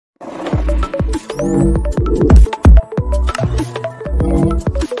Hey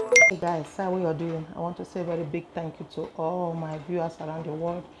guys, how are you doing? I want to say a very big thank you to all my viewers around the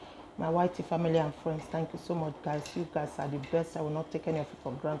world, my YT family and friends. Thank you so much, guys. You guys are the best. I will not take any of you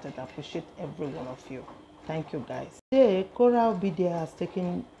for granted. I appreciate every one of you. Thank you, guys. Today, Korra Obidi has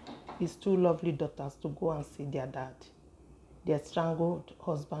taken his two lovely daughters to go and see their dad, their strangled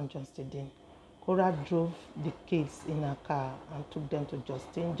husband, Justin. Korra drove the kids in her car and took them to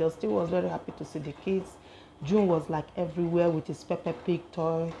Justin. Justin was very happy to see the kids. June was like everywhere with his Peppa Pig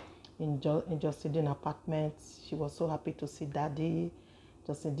toy in Justin's apartment. She was so happy to see Daddy.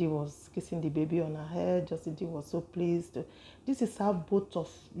 Justin D was kissing the baby on her head. Justin D was so pleased. This is how both of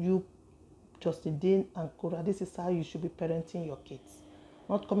you, Justin Dean and Korra, this is how you should be parenting your kids.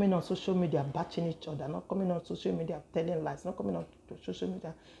 Not coming on social media batching each other, not coming on social media telling lies, not coming on social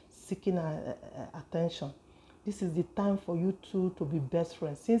media seeking attention. This is the time for you two to be best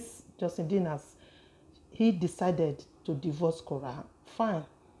friends. Since Justin Dean he decided to divorce Korra, fine,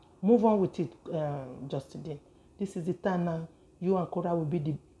 move on with it, Justin Dean. This is the time now you and Korra will be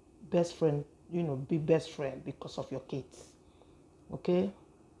the best friend, be best friend because of your kids. Okay?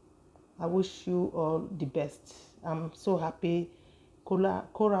 I wish you all the best. I'm so happy.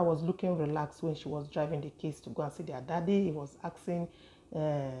 Korra was looking relaxed when she was driving the kids to go and see their daddy. He was asking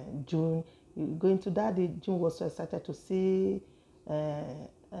June, going to daddy. June was so excited to see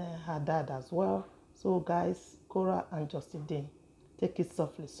her dad as well. So guys, Korra and Justin Dean, take it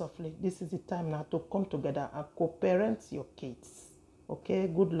softly, softly. This is the time now to come together and co-parent your kids. Okay,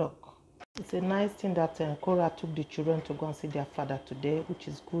 good luck. It's a nice thing that Korra took the children to go and see their father today, which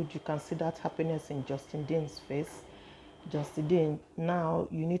is good. You can see that happiness in Justin Dean's face. Justin Dean, now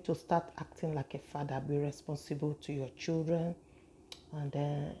you need to start acting like a father. Be responsible to your children. And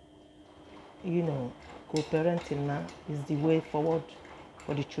co-parenting now is the way forward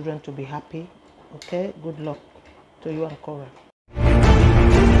for the children to be happy. Okay, good luck to you and Korra.